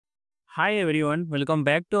Hi everyone, welcome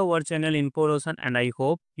back to our channel Info Roshan and I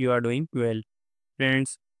hope you are doing well.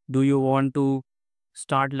 Friends, do you want to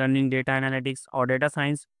start learning data analytics or data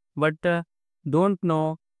science but don't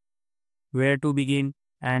know where to begin?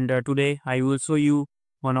 And today I will show you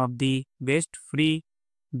one of the best free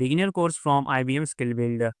beginner course from IBM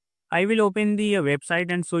Skillsbuild. I will open the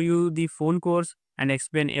website and show you the phone course and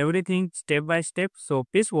explain everything step by step. So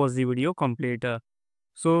please watch the video complete.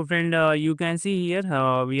 So friend, you can see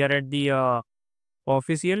here we are at the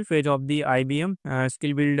official page of the IBM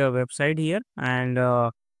Skill Build website here, and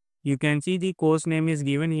you can see the course name is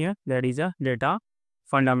given here. That is a data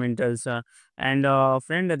fundamentals. And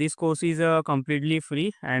friend, this course is completely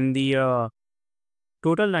free, and the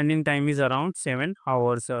total learning time is around 7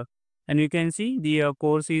 hours. And you can see the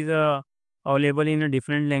course is available in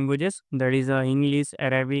different languages. That is English,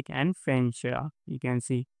 Arabic, and French. You can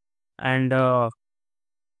see, and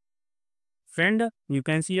friend, you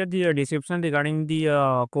can see at the description regarding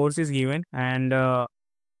the course is given, and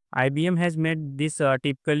IBM has made this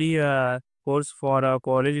typically course for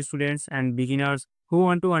college students and beginners who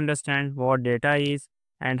want to understand what data is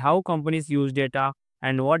and how companies use data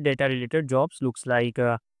and what data related jobs looks like.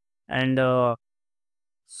 And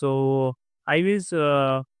so I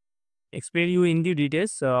will explain you in the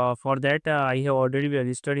details. For that, I have already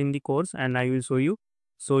registered in the course and I will show you.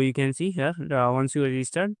 So you can see here, once you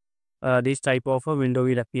register, this type of a window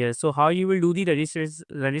will appear. So how you will do the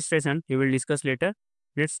registration, we will discuss later.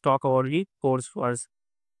 Let's talk about the course first.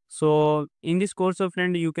 So in this course of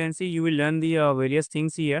friend, you can see you will learn the various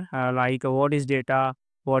things here, like what is data,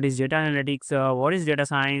 what is data analytics, what is data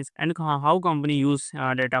science, and how company use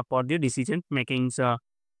data for the decision makings.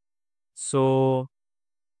 So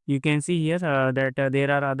you can see here that there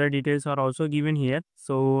are other details are also given here.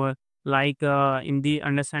 So like in the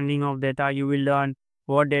understanding of data, you will learn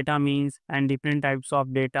what data means and different types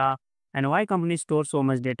of data and why companies store so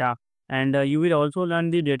much data. And you will also learn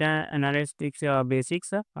the data analytics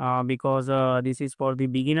basics because this is for the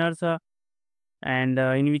beginners, and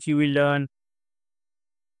in which you will learn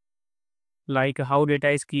like how data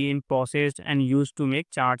is cleaned, processed, and used to make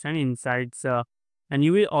charts and insights. And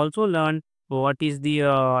you will also learn what is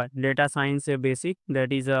the data science basic,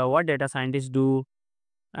 that is what data scientists do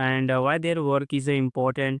and why their work is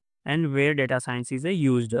important and where data science is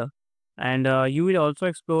used. And you will also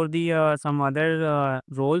explore the some other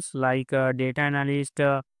roles like data analyst,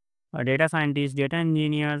 data scientist, data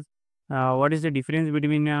engineer. What is the difference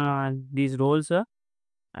between these roles?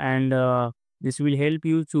 And this will help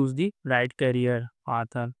you choose the right career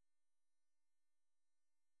path.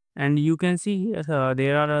 And you can see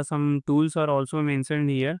there are some tools are also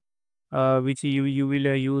mentioned here, which you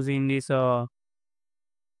will use in this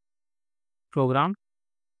program.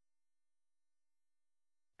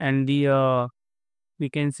 And the we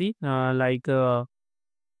can see like i-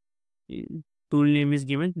 tool name is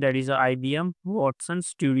given, that is IBM Watson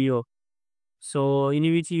Studio. So in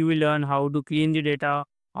which you will learn how to clean the data,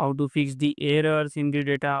 how to fix the errors in the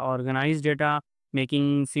data, organize data,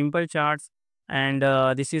 making simple charts. And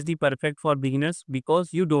this is the perfect for beginners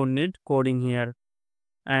because you don't need coding here.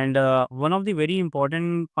 And one of the very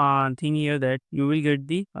important thing here that you will get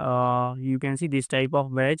the you can see this type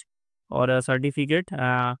of badge or a certificate,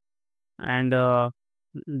 and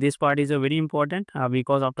this part is a very important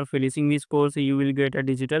because after finishing this course you will get a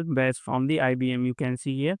digital badge from the IBM, you can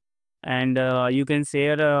see here. And you can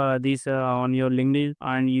share this on your LinkedIn,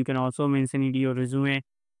 and you can also mention it in your resume.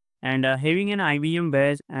 And having an IBM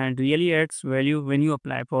badge and really adds value when you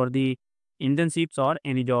apply for the internships or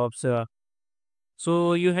any jobs.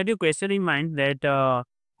 So you had a question in mind that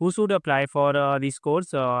who should apply for this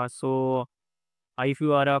course. If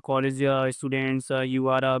you are a college student, you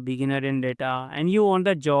are a beginner in data, and you want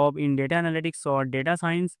a job in data analytics or data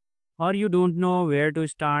science, or you don't know where to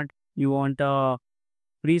start, you want a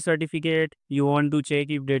free certificate, you want to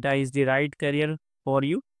check if data is the right career for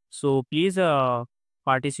you. So please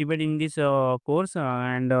participate in this course,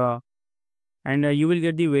 and you will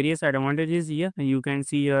get the various advantages here. You can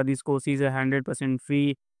see this course is 100%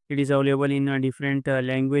 free. It is available in different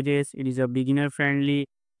languages. It is a beginner friendly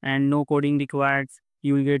and no coding required.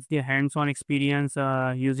 You will get the hands-on experience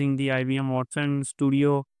using the IBM Watson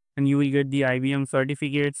Studio, and you will get the IBM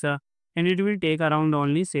certificates, and it will take around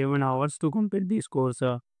only 7 hours to complete this course.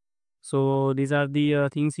 So these are the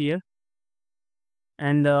things here.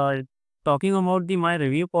 And talking about the my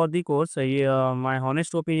review for the course, my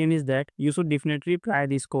honest opinion is that you should definitely try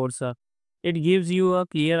this course. It gives you a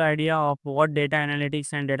clear idea of what data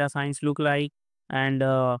analytics and data science look like, and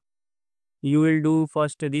you will do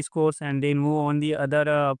first this course and then move on the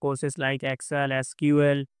other courses like Excel,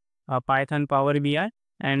 SQL, Python, Power BI.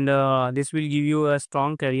 and this will give you a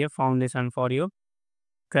strong career foundation for your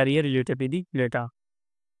career related to the data.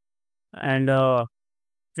 And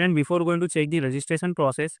friend, before going to check the registration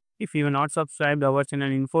process, if you have not subscribed our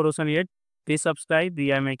channel Info yet, please subscribe.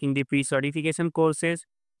 We are making the pre-certification courses,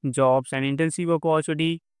 jobs and internship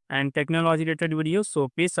opportunity, and technology related videos. So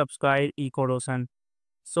please subscribe Eco.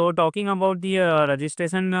 So talking about the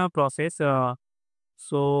registration process,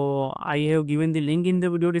 so I have given the link in the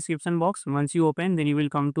video description box. Once you open, then you will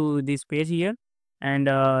come to this page here, and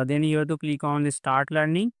then you have to click on the start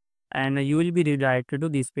learning, and you will be redirected to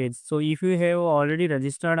this page. So if you have already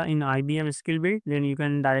registered in IBM Skillsbuild, then you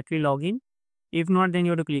can directly log in. If not, then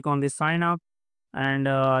you have to click on the sign up, and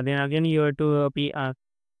then again you have to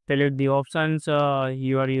select the options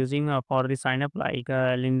you are using for the sign up, like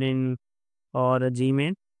LinkedIn or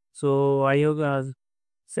Gmail. So I have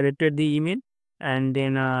selected the email, and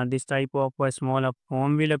then this type of a small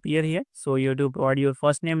form will appear here. So you have to provide your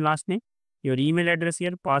first name, last name, your email address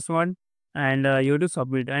here, password, and you have to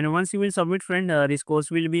submit. And once you will submit, friend, this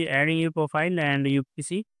course will be adding your profile, and you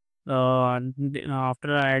see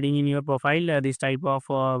after adding in your profile, this type of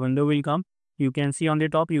window will come. You can see on the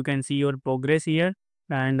top, you can see your progress here,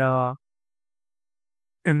 and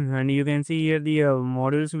and you can see here the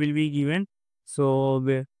modules will be given.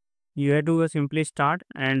 So you have to simply start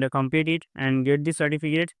and complete it and get the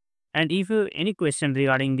certificate. And if you any question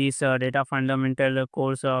regarding this data fundamental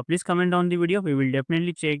course, please comment on the video. We will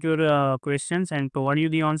definitely check your questions and provide you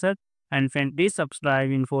the answer. And friend, please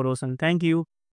subscribe Info Roshan. Thank you.